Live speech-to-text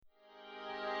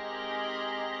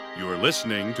You are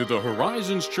listening to the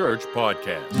Horizons Church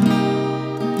podcast.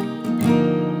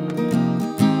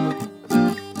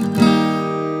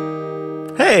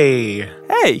 Hey,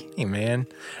 Hey, man.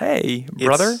 hey,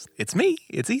 brother. It's me.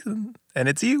 It's Ethan. And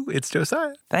it's you. It's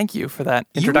Josiah. Thank you for that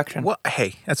introduction.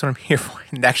 Hey, that's what I'm here for.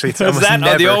 Actually, it's Is almost that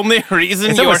never. the only reason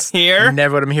It's you're almost here?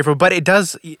 Never what I'm here for. But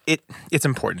it's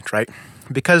important, right?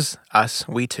 Because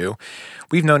we two,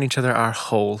 we've known each other our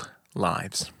whole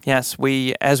lives. Yes,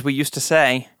 as we used to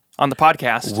say on the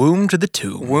podcast, Womb to the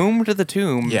tomb. womb to the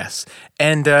tomb. Yes.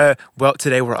 And,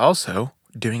 today we're also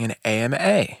doing an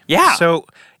AMA. Yeah. So,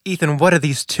 Ethan, what do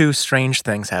these two strange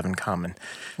things have in common?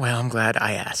 Well, I'm glad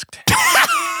I asked.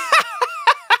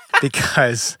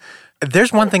 Because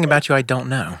there's one thing about you I don't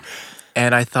know.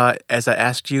 And I thought, as I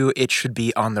asked you, it should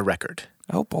be on the record.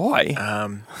 Oh, boy.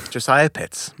 Josiah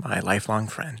Pitts, my lifelong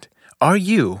friend, are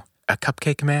you a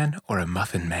cupcake man or a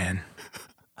muffin man?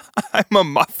 I'm a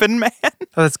muffin man?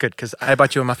 Oh, that's good, because I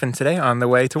bought you a muffin today on the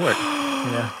way to work.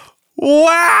 Yeah.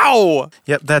 Wow!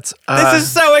 Yep, that's... This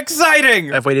is so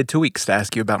exciting! I've waited 2 weeks to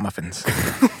ask you about muffins.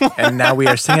 And now we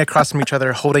are sitting across from each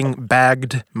other holding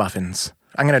bagged muffins.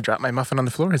 I'm going to drop my muffin on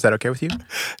the floor. Is that okay with you?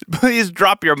 Please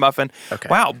drop your muffin. Okay.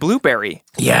 Wow, blueberry.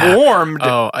 Yeah. Warmed.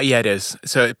 Oh, yeah, it is.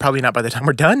 So probably not by the time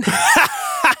we're done.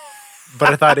 But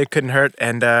I thought it couldn't hurt.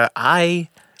 And I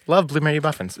love blueberry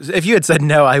muffins. If you had said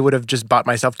no, I would have just bought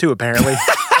myself two, apparently.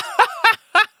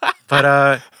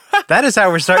 But that is how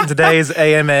we're starting today's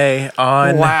AMA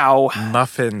on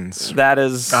muffins. That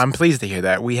is... I'm pleased to hear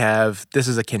that. This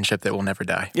is a kinship that will never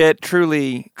die. It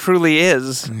truly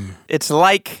is. It's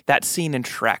like that scene in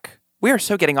Shrek. We are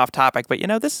so getting off topic, but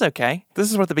this is okay. This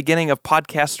is what the beginning of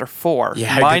podcasts are for.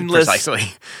 Yeah, mindless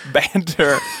precisely.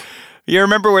 banter. You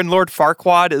remember when Lord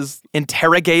Farquaad is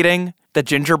interrogating the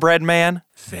gingerbread man?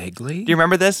 Vaguely. Do you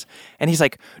remember this? And he's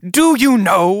like, "Do you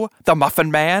know the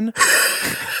Muffin Man?"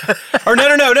 Or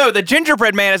no. The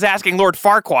gingerbread man is asking Lord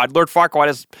Farquaad. Lord Farquaad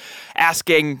is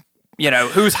asking,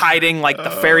 who's hiding like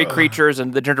the fairy creatures,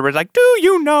 and the gingerbread's like, "Do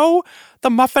you know the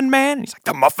Muffin Man?" And he's like,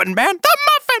 "The Muffin Man? The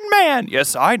Muffin Man!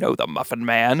 Yes, I know the Muffin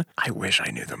Man." I wish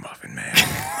I knew the Muffin Man.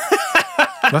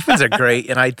 Muffins are great,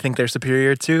 and I think they're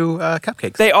superior to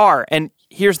cupcakes. They are, and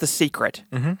here's the secret.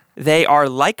 Mm-hmm. They are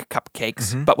like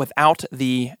cupcakes, but without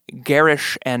the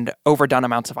garish and overdone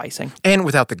amounts of icing. And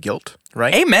without the guilt,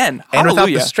 right? Amen. And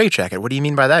Hallelujah. without the straitjacket. What do you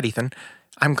mean by that, Ethan?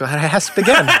 I'm glad I asked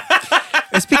again.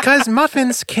 It's because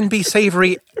muffins can be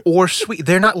savory or sweet.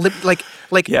 They're not like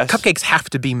Yes. Cupcakes have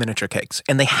to be miniature cakes,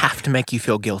 and they have to make you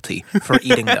feel guilty for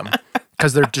eating them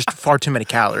because they're just far too many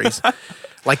calories,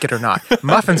 like it or not.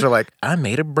 Muffins are like, I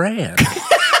made a brand.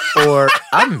 Or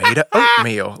I made an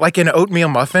oatmeal. Like an oatmeal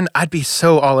muffin, I'd be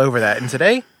so all over that. And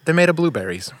today, they're made of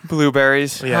blueberries.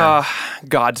 Blueberries. Yeah.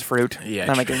 God's fruit. Yeah,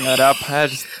 I'm true. making that up.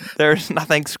 There's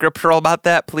nothing scriptural about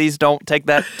that. Please don't take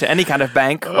that to any kind of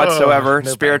bank whatsoever, no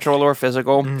spiritual or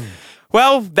physical.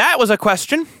 Well, that was a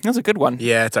question. That was a good one.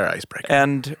 Yeah, it's our icebreaker.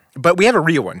 And But we have a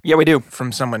real one. yeah, we do.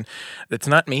 From someone that's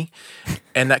not me.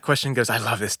 And that question goes, I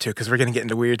love this too, because we're going to get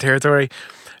into weird territory.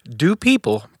 Do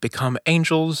people become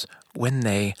angels when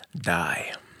they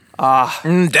die?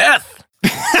 Death!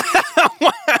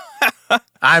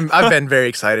 I've been very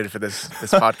excited for this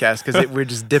podcast because we're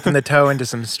just dipping the toe into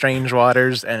some strange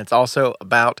waters, and it's also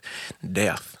about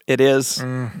death. It is.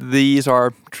 These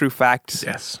are true facts.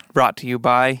 Yes. Brought to you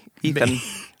by Ethan.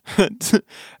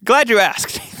 Glad you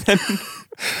asked, Ethan.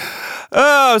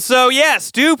 Oh, so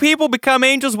yes, do people become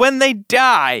angels when they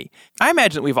die? I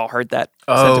imagine we've all heard that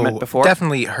sentiment before.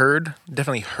 Definitely heard.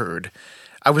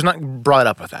 I was not brought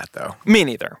up with that, though. Me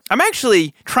neither. I'm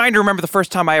actually trying to remember the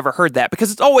first time I ever heard that,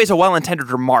 because it's always a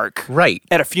well-intended remark. Right.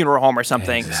 At a funeral home or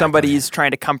something. Exactly. Somebody's trying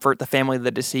to comfort the family of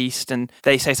the deceased, and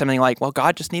they say something like, well,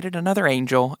 God just needed another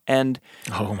angel. And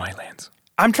Oh, my lands.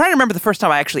 I'm trying to remember the first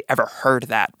time I actually ever heard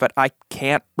that, but I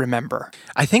can't remember.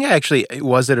 I think it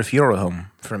was at a funeral home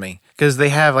for me, because they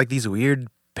have like these weird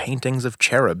paintings of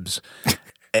cherubs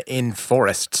in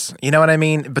forests. You know what I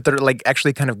mean? But they're like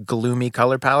actually kind of gloomy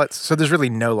color palettes. So there's really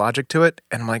no logic to it.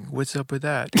 And I'm like, what's up with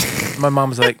that? My mom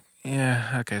was like,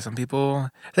 yeah, okay, some people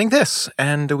think this,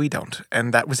 and we don't.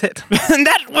 And that was it. And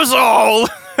that was all.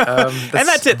 And And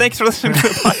that's it. Thanks for listening to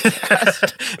the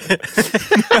podcast.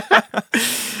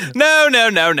 No.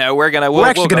 We're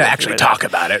actually going to go actually through talk that.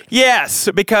 about it. Yes,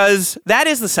 because that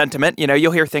is the sentiment.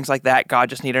 You'll hear things like that. God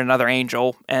just needed another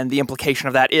angel. And the implication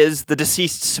of that is the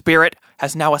deceased spirit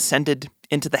has now ascended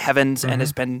into the heavens and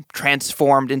has been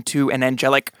transformed into an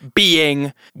angelic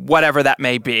being, whatever that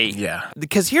may be. Yeah.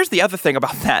 Because here's the other thing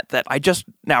about that I just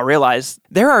now realized.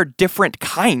 There are different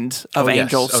kinds of yes.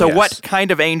 angels. Oh, so yes. what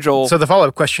kind of angel... So the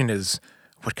follow-up question is,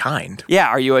 What kind? Yeah,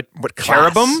 are you a What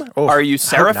class? cherubim? Oh, Are you I hope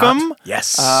seraphim? not.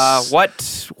 Yes.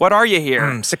 What are you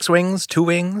here? 6 wings, 2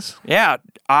 wings. Yeah,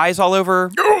 eyes all over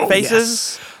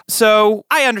faces. Yes. So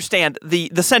I understand the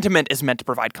sentiment is meant to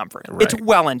provide comfort. Right. It's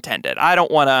well intended. I don't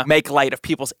want to make light of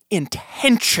people's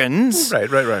intentions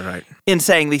Right. in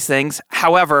saying these things.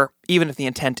 However, even if the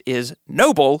intent is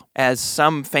noble, as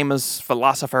some famous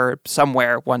philosopher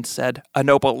somewhere once said, a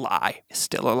noble lie is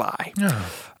still a lie.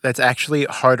 That's actually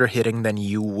harder hitting than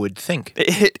you would think.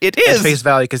 It At is. face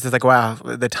value, because it's like, wow,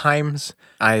 the times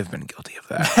I've been guilty of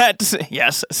that.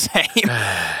 Yes, same.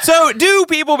 So, do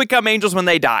people become angels when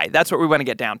they die? That's what we want to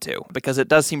get down to, because it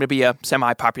does seem to be a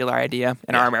semi-popular idea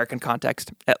in our American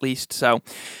context, at least. So,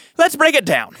 let's break it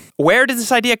down. Where did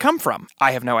this idea come from?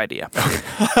 I have no idea.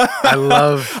 I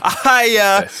love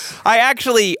this. I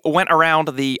actually went around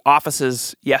the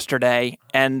offices yesterday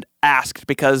and asked,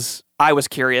 because I was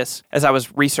curious as I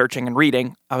was researching and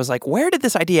reading. I was like, where did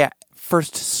this idea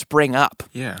first spring up?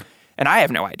 Yeah. And I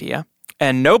have no idea.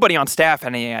 And nobody on staff had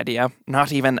any idea.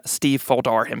 Not even Steve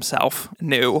Foldar himself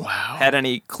had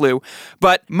any clue.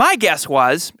 But my guess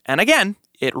was, and again,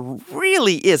 it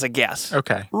really is a guess.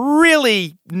 Okay.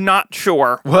 Really not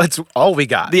sure Well, it's all we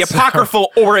got. the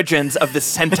apocryphal origins of this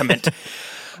sentiment.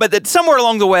 But that somewhere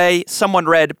along the way, someone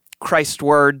read Christ's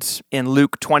words in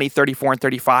Luke 20, 34, and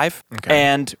 35. Okay.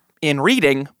 And in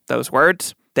reading those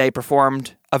words, they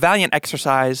performed a valiant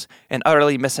exercise in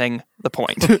utterly missing the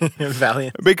point.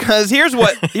 Valiant. Because here's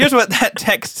what that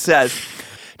text says.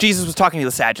 Jesus was talking to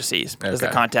the Sadducees, is the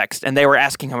Okay. context, and they were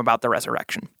asking him about the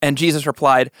resurrection. And Jesus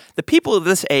replied, "The people of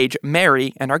this age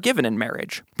marry and are given in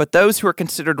marriage, but those who are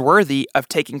considered worthy of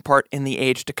taking part in the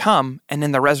age to come and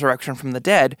in the resurrection from the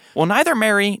dead will neither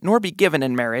marry nor be given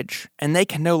in marriage, and they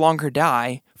can no longer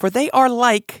die, for they are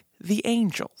like the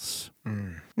angels."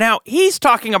 Now, he's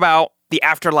talking about the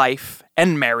afterlife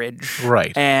and marriage,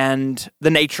 Right. and the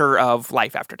nature of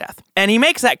life after death. And he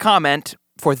makes that comment,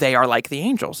 for they are like the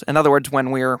angels. In other words, when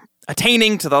we're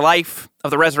attaining to the life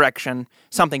of the resurrection,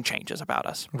 something changes about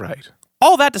us. Right.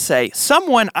 All that to say,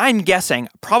 someone, I'm guessing,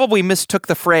 probably mistook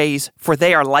the phrase, for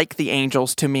they are like the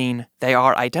angels, to mean they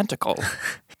are identical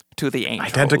to the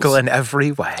angels. Identical in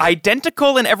every way.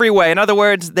 Identical in every way. In other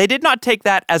words, they did not take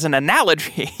that as an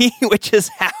analogy, which is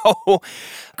how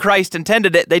Christ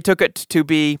intended it. They took it to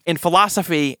be in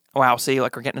philosophy. Wow, see,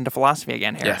 like we're getting into philosophy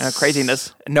again here. Yes.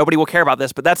 Craziness. Nobody will care about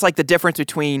this, but that's like the difference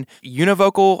between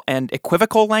univocal and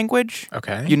equivocal language.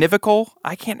 Okay. Univocal.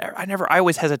 I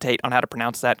always hesitate on how to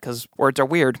pronounce that because words are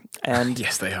weird. And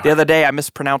Yes, they are. The other day I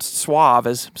mispronounced suave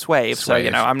as suave. So,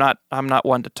 Suave. I'm not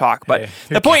one to talk. But Hey,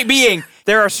 who the point being,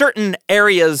 there are certain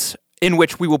areas in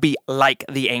which we will be like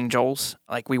the angels.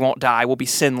 Like we won't die, we'll be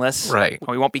sinless. Right.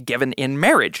 We won't be given in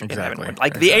marriage in Exactly. heaven.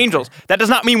 Like the angels. That does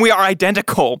not mean we are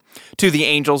identical to the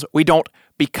angels. We don't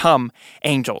become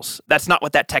angels. That's not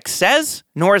what that text says,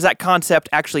 nor is that concept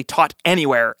actually taught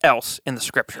anywhere else in the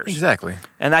scriptures. Exactly.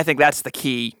 And I think that's the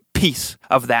key piece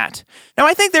of that. Now,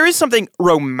 I think there is something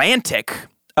romantic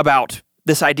about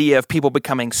this idea of people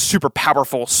becoming super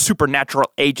powerful,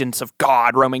 supernatural agents of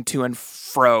God roaming to and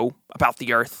fro about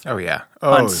the earth. Oh, yeah.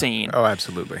 Unseen. Oh,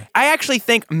 absolutely. I actually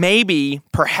think maybe,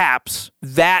 perhaps,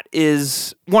 that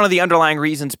is one of the underlying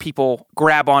reasons people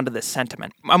grab onto this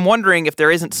sentiment. I'm wondering if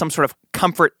there isn't some sort of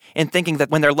comfort in thinking that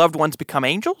when their loved ones become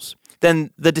angels,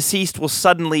 then the deceased will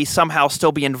suddenly somehow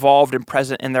still be involved and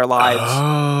present in their lives.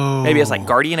 Oh. Maybe as like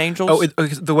guardian angels. Oh,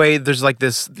 the way there's like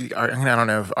this, I don't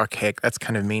know if archaic, that's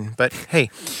kind of mean, but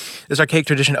hey, this archaic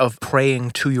tradition of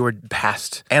praying to your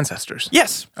past ancestors.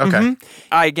 Yes. Okay. Mhm.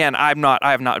 I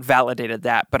have not validated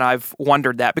that, but I've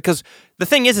wondered that because the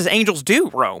thing is angels do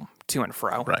roam to and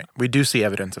fro. Right. We do see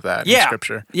evidence of that in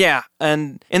Scripture. Yeah.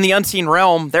 And in the unseen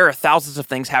realm, there are thousands of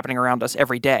things happening around us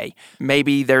every day.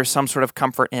 Maybe there's some sort of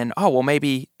comfort in, oh, well,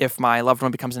 maybe if my loved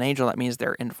one becomes an angel, that means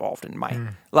they're involved in my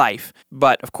life.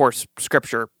 But of course,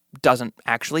 Scripture doesn't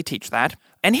actually teach that.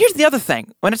 And here's the other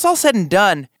thing. When it's all said and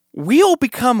done, we'll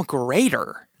become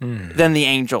greater than the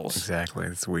angels. Exactly.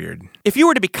 It's weird. If you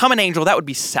were to become an angel, that would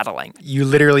be settling. You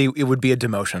literally, it would be a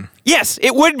demotion. Yes,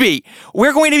 it would be.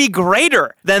 We're going to be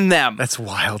greater than them. That's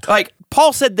wild. Like,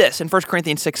 Paul said this in 1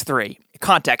 Corinthians 6:3.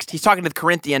 Context, he's talking to the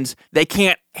Corinthians. They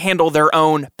can't handle their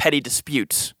own petty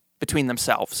disputes between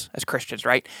themselves as Christians,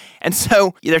 right? And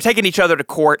so they're taking each other to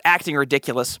court, acting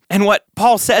ridiculous. And what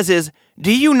Paul says is,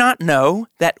 do you not know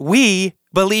that we,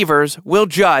 believers, will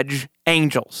judge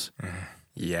angels?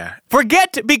 Yeah.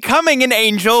 Forget becoming an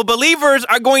angel. Believers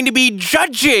are going to be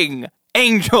judging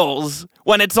angels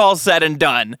when it's all said and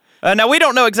done. Now, we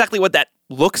don't know exactly what that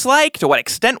looks like, to what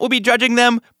extent we'll be judging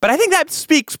them, but I think that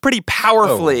speaks pretty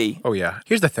powerfully. Oh, yeah.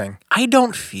 Here's the thing. I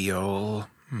don't feel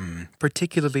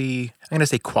Particularly, I'm going to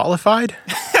say qualified.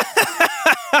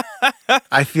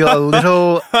 I feel a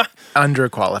little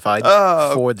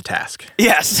underqualified for the task.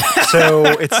 Yes. So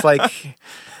it's like,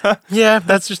 yeah,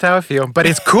 that's just how I feel. But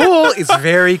it's cool. It's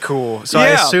very cool. So I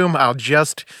Yeah. assume I'll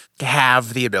just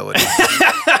have the ability.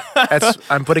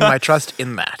 I'm putting my trust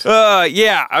in that.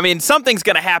 Yeah. I mean, something's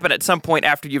going to happen at some point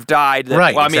after you've died.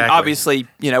 Right, Well, I mean, exactly. obviously,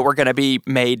 we're going to be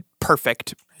made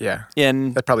perfect Yeah.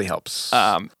 in That probably helps.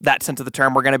 that sense of the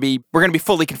term. We're going to be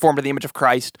fully conformed to the image of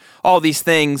Christ. All these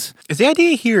things. Is the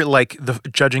idea here like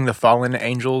judging the fallen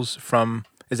angels from?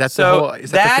 Is that the So whole?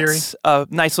 Is that the theory? that's a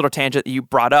nice little tangent that you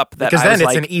brought up. That Because I then was it's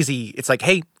like, an easy. It's like,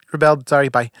 hey, rebelled. Sorry,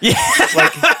 bye. Yeah.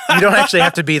 Like you don't actually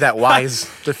have to be that wise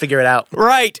to figure it out.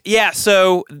 Right. Yeah.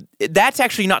 So that's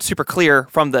actually not super clear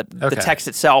from the Okay. text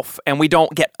itself, and we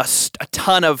don't get a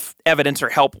ton of evidence or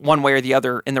help one way or the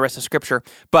other in the rest of Scripture.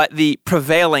 But the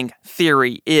prevailing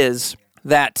theory is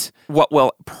that what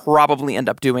we'll probably end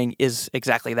up doing is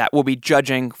exactly that. We'll be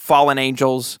judging fallen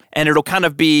angels, and it'll kind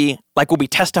of be like we'll be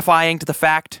testifying to the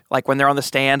fact, like when they're on the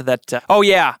stand, that, oh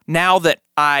yeah, now that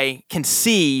I can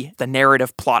see the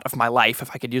narrative plot of my life, if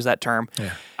I could use that term,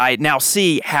 I now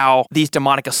see how these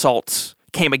demonic assaults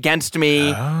came against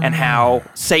me and how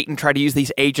Satan tried to use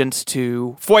these agents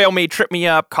to foil me, trip me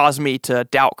up, cause me to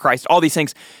doubt Christ, all these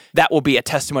things. That will be a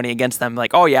testimony against them.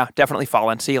 Like, oh yeah, definitely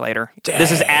fallen. See you later.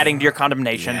 This is adding to your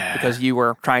condemnation because you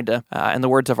were trying to, in the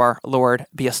words of our Lord,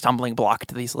 be a stumbling block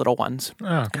to these little ones.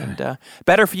 Okay. And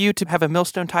better for you to have a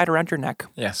millstone tied around your neck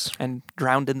Yes. and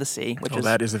drowned in the sea, which is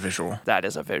That is a visual. that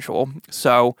is a visual.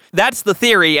 So that's the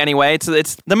theory anyway.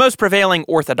 It's the most prevailing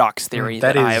orthodox theory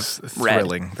that I have is read.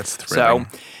 thrilling. That's thrilling.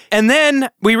 So, and then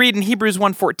we read in Hebrews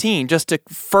 1:14 just to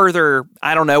further,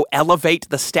 elevate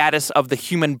the status of the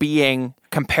human being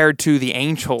compared to the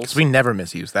angels. We never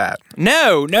misuse that.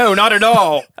 No, not at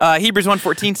all. Hebrews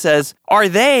 1:14 says, "Are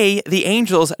they, the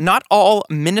angels, not all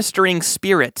ministering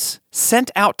spirits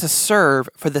sent out to serve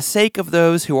for the sake of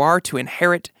those who are to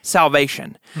inherit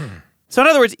salvation?" So in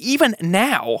other words, even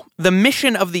now, the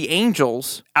mission of the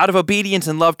angels, out of obedience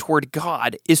and love toward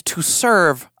God, is to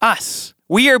serve us.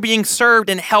 We are being served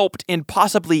and helped in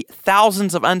possibly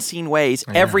thousands of unseen ways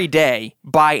every day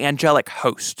by angelic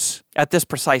hosts at this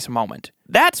precise moment.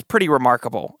 That's pretty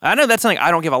remarkable. I know that's something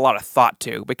I don't give a lot of thought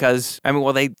to because,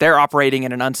 they're operating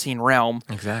in an unseen realm.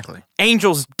 Exactly.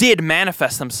 Angels did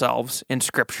manifest themselves in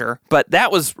Scripture, but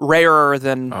that was rarer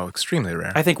than Oh, extremely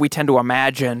rare. I think we tend to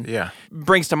imagine. Yeah.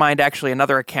 Brings to mind actually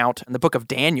another account in the book of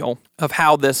Daniel of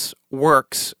how this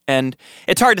works. And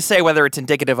it's hard to say whether it's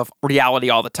indicative of reality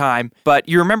all the time, but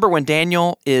you remember when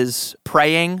Daniel is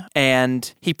praying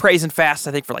and he prays and fasts,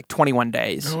 I think, for like 21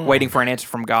 days, waiting for an answer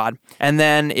from God. And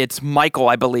then it's Michael,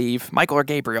 I believe. Michael or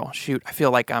Gabriel. Shoot, I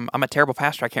feel like I'm a terrible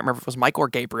pastor. I can't remember if it was Michael or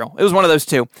Gabriel. It was one of those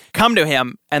two. Come to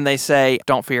him and they say,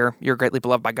 "Don't fear. You're greatly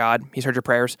beloved by God. He's heard your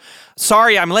prayers.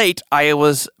 Sorry, I'm late. I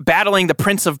was battling the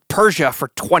Prince of Persia for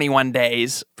 21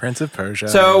 days. Prince of Persia.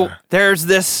 So there's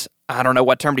this, I don't know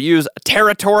what term to use, a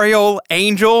territorial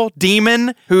angel,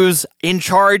 demon, who's in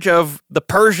charge of the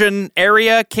Persian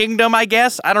area, kingdom, I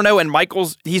guess. I don't know. And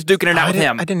he's duking it out with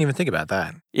him. I didn't even think about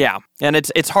that. Yeah. And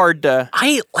it's hard to...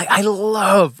 I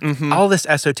love Mm-hmm. all this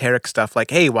esoteric stuff. Like,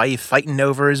 hey, why are you fighting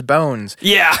over his bones?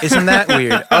 Yeah. Isn't that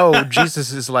weird? Oh,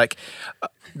 Jesus is like,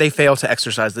 they fail to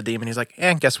exorcise the demon. He's like,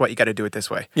 guess what? You got to do it this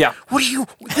way. Yeah. What do you,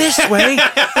 this way?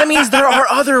 That means there are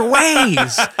other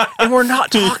ways. And we're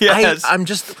not talking. Yes. I'm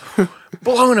just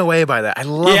blown away by that. I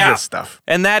love this stuff.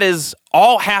 And that is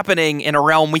all happening in a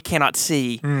realm we cannot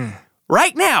see.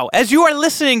 Right now, as you are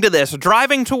listening to this,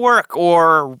 driving to work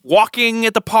or walking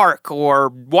at the park or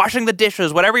washing the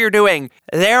dishes, whatever you're doing,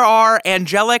 there are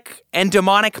angelic and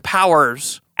demonic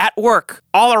powers at work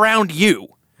all around you.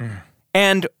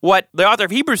 And what the author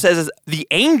of Hebrews says is the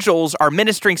angels are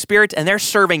ministering spirits and they're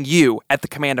serving you at the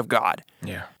command of God.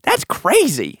 Yeah. That's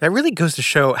crazy. That really goes to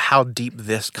show how deep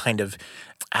this kind of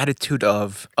attitude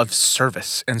of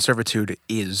service and servitude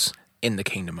is in the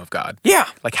kingdom of God. Yeah.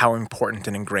 Like how important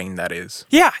and ingrained that is.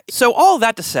 Yeah. So all of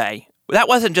that to say, that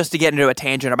wasn't just to get into a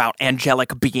tangent about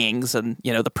angelic beings and,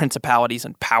 the principalities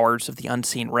and powers of the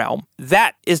unseen realm.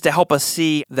 That is to help us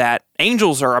see that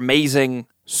angels are amazing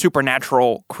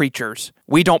supernatural creatures.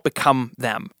 We don't become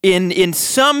them. In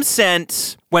some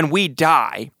sense, when we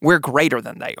die, we're greater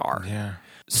than they are. Yeah.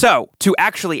 So, to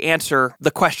actually answer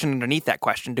the question underneath that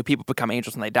question, do people become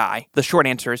angels when they die? The short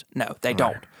answer is no, they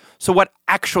don't. So what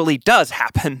actually does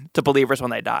happen to believers when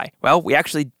they die? Well, we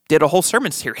actually did a whole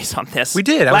sermon series on this. We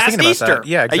did. I was last thinking about Easter. that.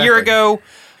 Yeah, A year exactly. ago,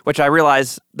 which I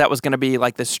realized that was going to be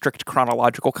like this strict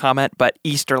chronological comment, but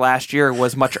Easter last year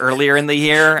was much earlier in the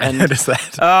year. And noticed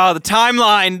that. Oh, the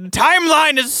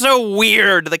timeline is so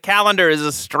weird. The calendar is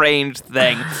a strange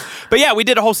thing. But yeah, we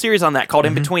did a whole series on that called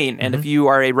In Between. And if you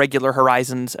are a regular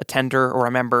Horizons attender or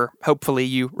a member, hopefully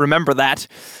you remember that.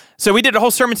 So we did a whole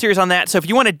sermon series on that. So if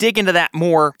you want to dig into that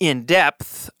more in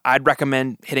depth, I'd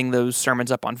recommend hitting those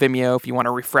sermons up on Vimeo if you want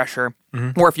a refresher.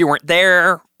 Or if you weren't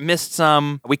there, missed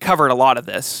some, we covered a lot of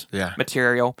this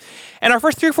material. And our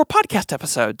first 3 or 4 podcast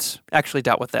episodes actually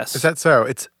dealt with this. Is that so?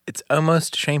 It's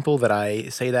almost shameful that I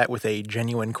say that with a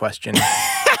genuine question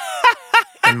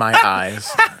in my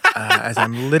eyes as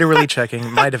I'm literally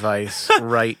checking my device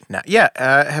right now. Yeah,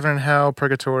 Heaven and Hell,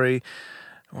 Purgatory.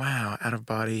 Wow, out of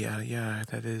body. Yeah,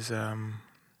 that is. And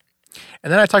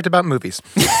then I talked about movies.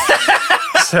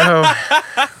 So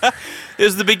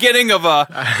is the beginning of a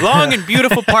long and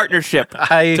beautiful partnership.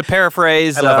 To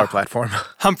paraphrase, I love our platform.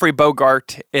 Humphrey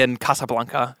Bogart in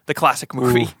Casablanca, the classic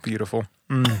movie. Ooh, beautiful.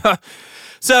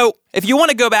 So if you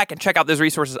want to go back and check out those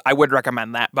resources, I would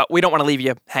recommend that. But we don't want to leave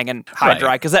you hanging high and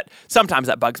dry because sometimes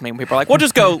that bugs me when people are like, "Well,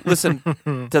 just go listen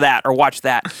to that or watch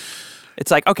that." It's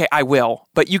like, okay, I will,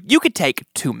 but you could take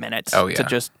 2 minutes to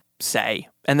just say,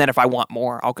 and then if I want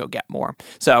more, I'll go get more.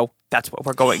 So that's what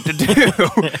we're going to do.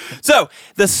 So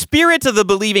the spirits of the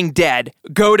believing dead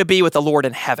go to be with the Lord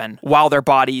in heaven while their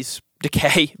bodies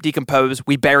decay, decompose.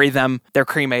 We bury them, they're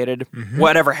cremated,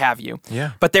 whatever have you.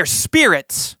 Yeah. But their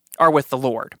spirits are with the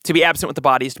Lord. To be absent with the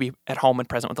body is to be at home and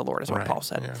present with the Lord, is what Paul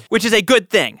said. Yeah. Which is a good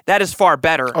thing. That is far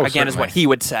better, is what he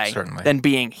would say, than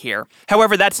being here.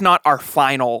 However, that's not our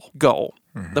final goal.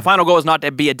 The final goal is not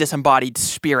to be a disembodied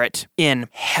spirit in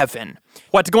heaven.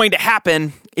 What's going to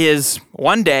happen is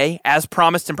one day, as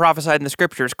promised and prophesied in the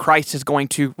scriptures, Christ is going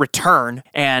to return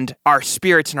and our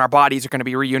spirits and our bodies are going to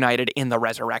be reunited in the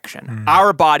resurrection.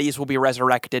 Our bodies will be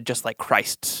resurrected just like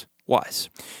Christ's was.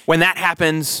 When that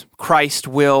happens, Christ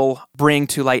will bring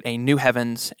to light a new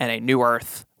heavens and a new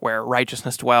earth where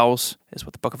righteousness dwells, is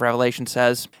what the book of Revelation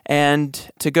says. And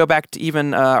to go back to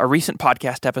even a recent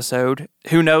podcast episode,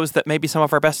 who knows that maybe some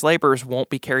of our best laborers won't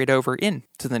be carried over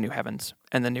into the new heavens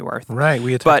and the new earth. Right,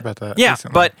 we had talked about that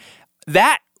recently. But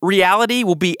that reality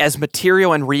will be as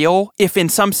material and real if in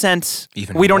some sense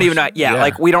we don't even know.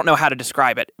 Like we don't know how to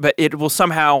describe it, but it will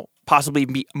somehow possibly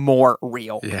be more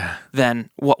real than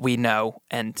what we know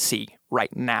and see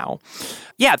right now.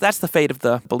 Yeah, that's the fate of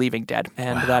the believing dead,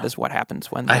 and that is what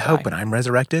happens when they die. I hope when I'm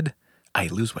resurrected, I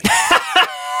lose weight.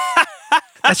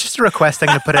 That's just a request. I'm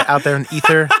going to put it out there in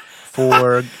ether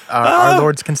for our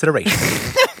Lord's consideration.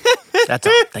 That's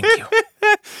all. Thank you.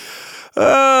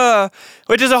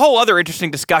 Which is a whole other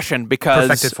interesting discussion because...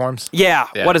 Perfected forms? Yeah,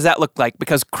 what does that look like?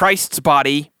 Because Christ's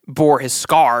body bore his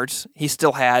scars. He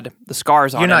still had the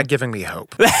scars on him. You're not giving me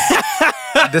hope.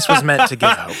 This was meant to give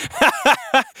hope.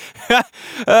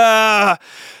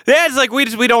 It's like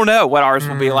we don't know what ours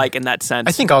will be like in that sense.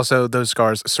 I think also those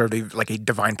scars serve like a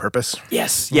divine purpose.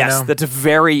 Yes, that's a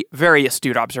very, very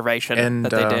astute observation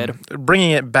that they did.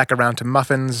 Bringing it back around to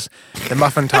muffins, the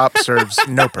muffin top serves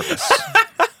no purpose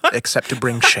except to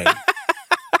bring shame.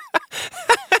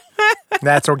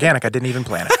 That's organic. I didn't even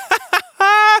plan it.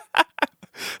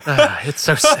 It's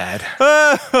so sad.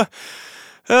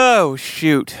 Oh,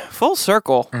 shoot. Full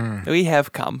circle. We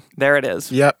have come. There it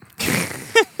is. Yep.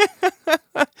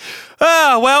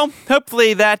 Well,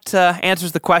 hopefully that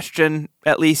answers the question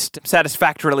at least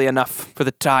satisfactorily enough for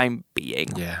the time being.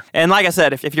 Yeah. And like I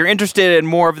said, if you're interested in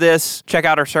more of this, check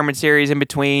out our sermon series In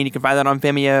Between. You can find that on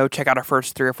Vimeo. Check out our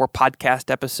first 3 or 4 podcast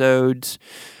episodes.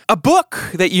 A book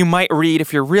that you might read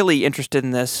if you're really interested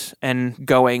in this and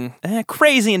going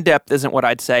crazy in depth isn't what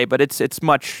I'd say, but it's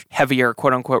much heavier,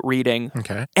 quote unquote, reading.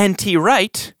 Okay. N.T.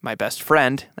 Wright, my best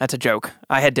friend, that's a joke.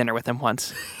 I had dinner with him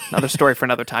once. Another story for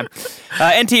another time.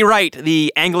 N.T. Wright,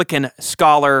 the Anglican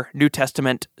scholar, New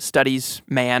Testament studies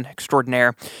man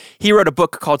extraordinaire, he wrote a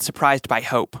book called Surprised by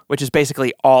Hope, which is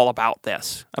basically all about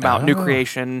this, about new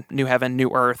creation, new heaven, new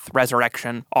earth,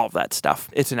 resurrection, all of that stuff.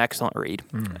 It's an excellent read.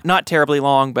 Not terribly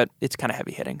long, but it's kind of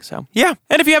heavy hitting. So, yeah.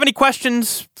 And if you have any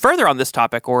questions further on this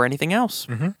topic or anything else,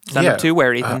 send them to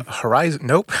where, Ethan? Horizon.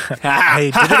 Nope.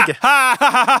 I did it again.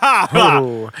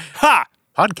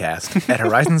 Podcast at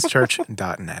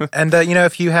horizonschurch.net. And,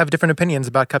 if you have different opinions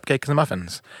about cupcakes and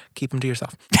muffins, keep them to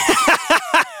yourself.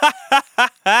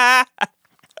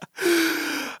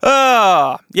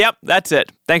 Yep, that's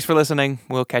it. Thanks for listening.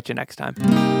 We'll catch you next time.